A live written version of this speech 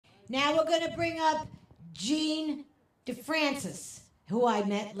Now we're going to bring up Gene DeFrancis, who I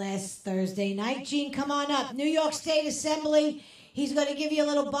met last Thursday night. Gene, come on up. New York State Assembly. He's going to give you a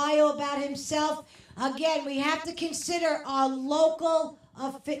little bio about himself. Again, we have to consider our local,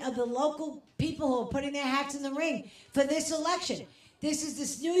 the local people who are putting their hats in the ring for this election. This is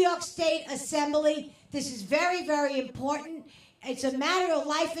this New York State Assembly. This is very, very important. It's a matter of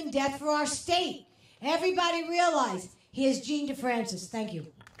life and death for our state. Everybody realize, here's Gene DeFrancis. Thank you.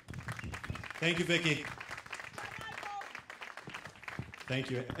 Thank you, Vicki. Thank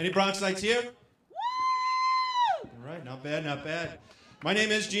you. Any Bronxites here? All right, not bad, not bad. My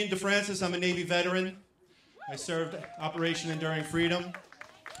name is Gene DeFrancis. I'm a Navy veteran. I served Operation Enduring Freedom,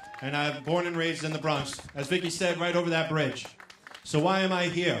 and I'm born and raised in the Bronx. As Vicki said, right over that bridge. So why am I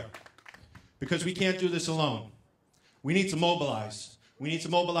here? Because we can't do this alone. We need to mobilize. We need to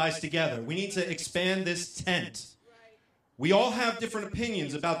mobilize together. We need to expand this tent. We all have different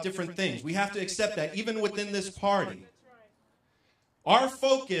opinions about different things. We have to accept that, even within this party. Our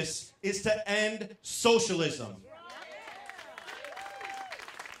focus is to end socialism.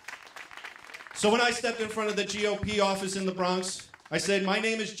 So when I stepped in front of the GOP office in the Bronx, I said, my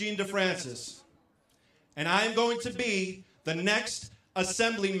name is Gene DeFrancis, and I am going to be the next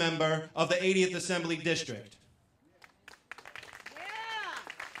assembly member of the 80th Assembly District.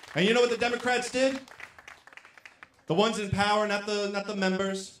 And you know what the Democrats did? The ones in power, not the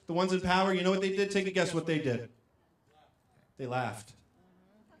members, the ones in power, you know what they did? Take a guess what they did. They laughed.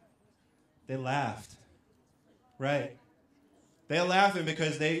 They laughed. Right. They're laughing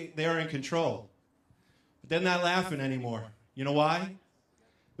because they are in control. But they're not laughing anymore. You know why?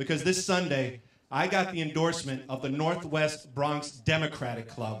 Because this Sunday, I got the endorsement of the Northwest Bronx Democratic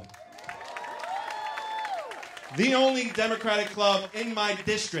Club. The only Democratic club in my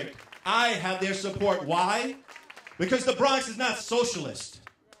district. I have their support. Why? Because the Bronx is not socialist.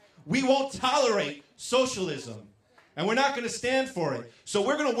 We won't tolerate socialism. And we're not going to stand for it. So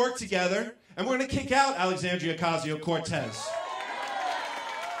we're going to work together, and we're going to kick out Alexandria Ocasio-Cortez.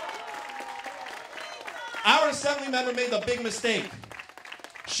 Our assembly member made the big mistake.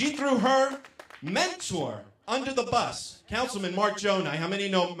 She threw her mentor under the bus, Councilman Mark Jonai. How many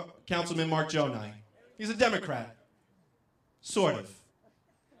know Councilman Mark Jonai? He's a Democrat. Sort of.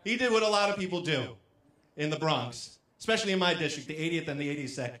 He did what a lot of people do in the Bronx, especially in my district, the 80th and the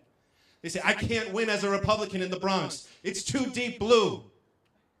 82nd. They say, I can't win as a Republican in the Bronx. It's too deep blue.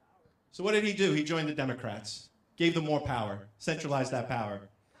 So what did he do? He joined the Democrats, gave them more power, centralized that power.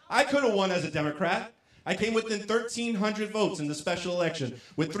 I could have won as a Democrat. I came within 1,300 votes in the special election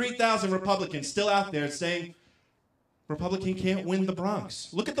with 3,000 Republicans still out there saying, Republican can't win the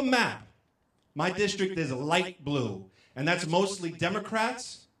Bronx. Look at the map. My district is light blue, and that's mostly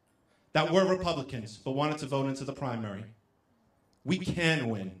Democrats that were Republicans but wanted to vote into the primary. We can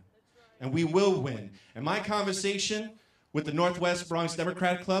win, and we will win. And my conversation with the Northwest Bronx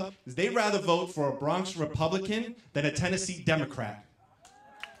Democratic Club is they'd rather vote for a Bronx Republican than a Tennessee Democrat.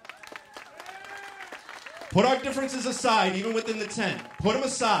 Put our differences aside, even within the tent. Put them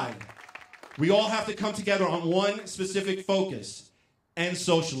aside. We all have to come together on one specific focus. And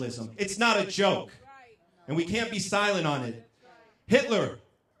socialism. It's not a joke. And we can't be silent on it. Hitler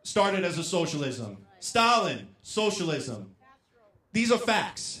started as a socialism. Stalin, socialism. These are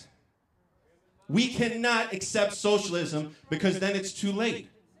facts. We cannot accept socialism because then it's too late.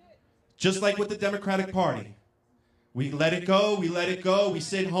 Just like with the Democratic Party. We let it go, we let it go, we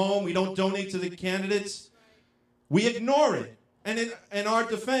sit home, we don't donate to the candidates. We ignore it. And in our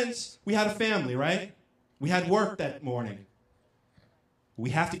defense, we had a family, right? We had work that morning. We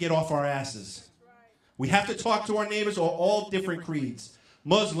have to get off our asses. We have to talk to our neighbors of all different creeds.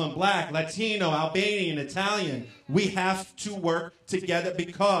 Muslim, black, Latino, Albanian, Italian. We have to work together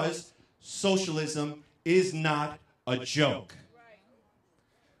because socialism is not a joke.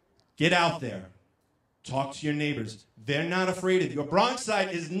 Get out there. Talk to your neighbors. They're not afraid of you. Your Bronx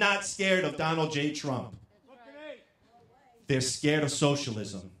side is not scared of Donald J. Trump. They're scared of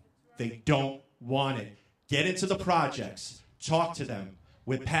socialism. They don't want it. Get into the projects. Talk to them.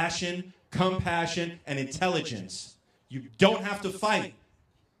 With passion, compassion, and intelligence. You don't have to fight.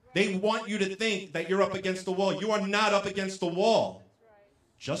 They want you to think that you're up against the wall. You are not up against the wall.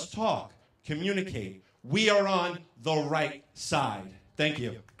 Just talk. Communicate. We are on the right side. Thank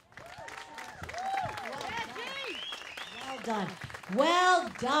you. Well done. Well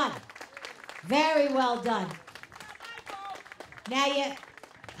done. Very well done. Now,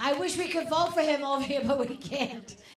 I wish we could vote for him over here, but we can't.